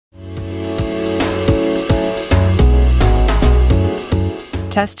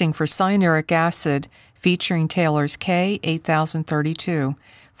Testing for cyanuric acid featuring Taylor's K8032,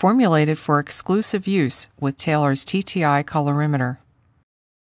 formulated for exclusive use with Taylor's TTI colorimeter.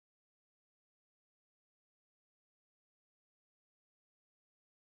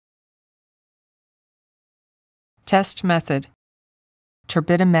 Test method: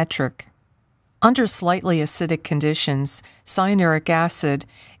 turbidimetric. Under slightly acidic conditions, cyanuric acid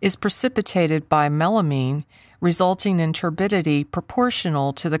is precipitated by melamine, resulting in turbidity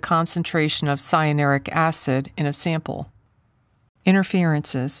proportional to the concentration of cyanuric acid in a sample.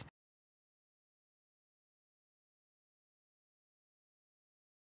 Interferences.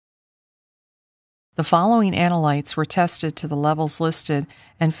 The following analytes were tested to the levels listed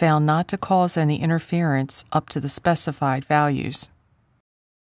and found not to cause any interference up to the specified values.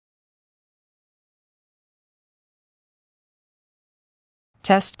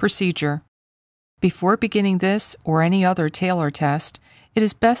 Test procedure. Before beginning this or any other Taylor test, it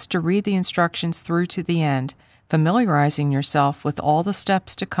is best to read the instructions through to the end. Familiarizing yourself with all the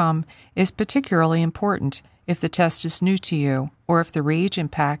steps to come is particularly important if the test is new to you or if the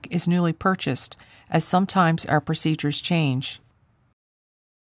reagent pack is newly purchased, as sometimes our procedures change.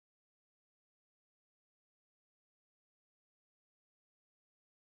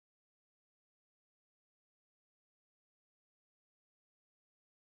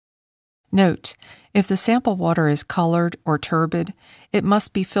 Note: if the sample water is colored or turbid, it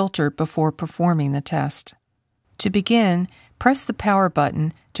must be filtered before performing the test. To begin, press the power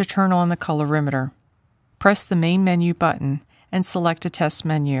button to turn on the colorimeter. Press the main menu button and select a test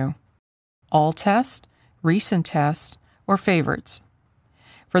menu: All Test, Recent Test, or Favorites.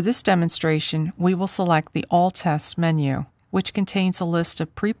 For this demonstration, we will select the All Test menu, which contains a list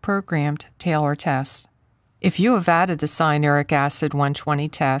of pre-programmed Taylor tests. If you have added the cyanuric acid 120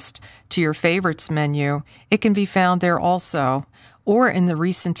 test to your Favorites menu, it can be found there also, or in the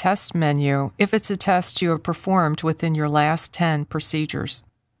Recent Test menu if it's a test you have performed within your last 10 procedures.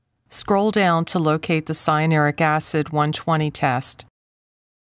 Scroll down to locate the cyanuric acid 120 test.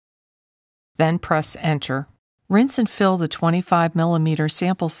 Then press Enter. Rinse and fill the 25 mm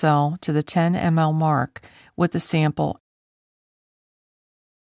sample cell to the 10 ml mark with the sample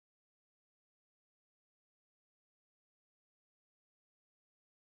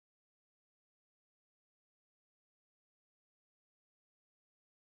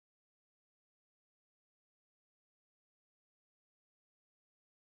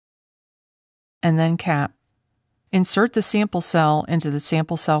and then cap. Insert the sample cell into the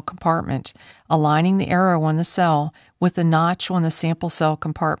sample cell compartment, aligning the arrow on the cell with the notch on the sample cell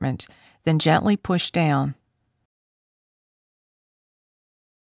compartment, then gently push down.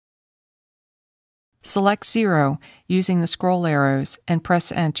 Select 0 using the scroll arrows and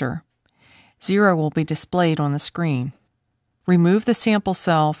press Enter. 0 will be displayed on the screen. Remove the sample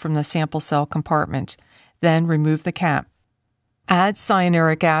cell from the sample cell compartment, then remove the cap. Add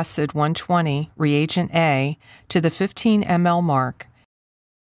cyanuric acid 120, reagent A, to the 15 ml mark.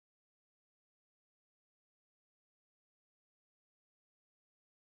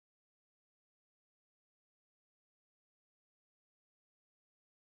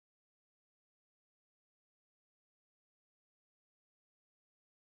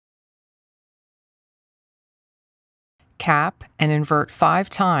 Cap and invert 5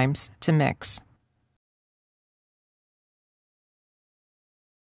 times to mix.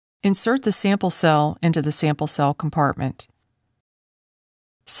 Insert the sample cell into the sample cell compartment.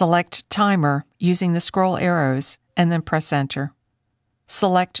 Select Timer using the scroll arrows and then press Enter.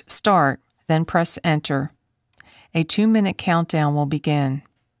 Select Start, then press Enter. A 2-minute countdown will begin.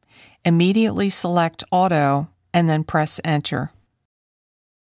 Immediately select Auto and then press Enter.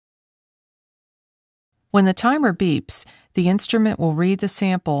 When the timer beeps, the instrument will read the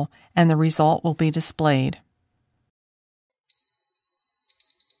sample and the result will be displayed.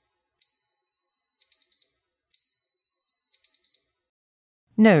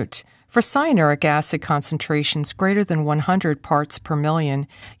 Note: for cyanuric acid concentrations greater than 100 parts per million,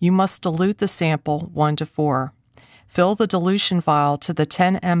 you must dilute the sample 1:4. Fill the dilution vial to the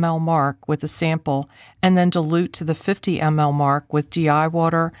 10 ml mark with the sample and then dilute to the 50 ml mark with DI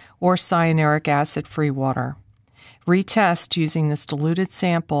water or cyanuric acid-free water. Retest using this diluted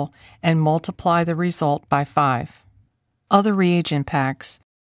sample and multiply the result by 5. Other reagent packs.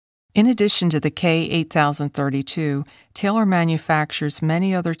 In addition to the K8032, Taylor manufactures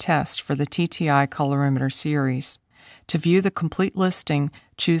many other tests for the TTI colorimeter series. To view the complete listing,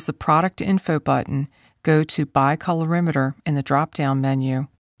 choose the Product Info button, go to Buy Colorimeter in the drop-down menu,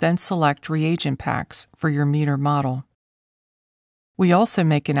 then select Reagent Packs for your meter model. We also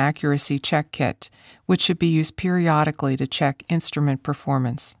make an accuracy check kit, which should be used periodically to check instrument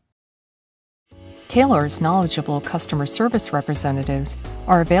performance. Taylor's knowledgeable customer service representatives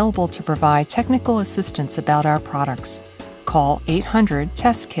are available to provide technical assistance about our products. Call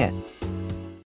 800-TEST-KIT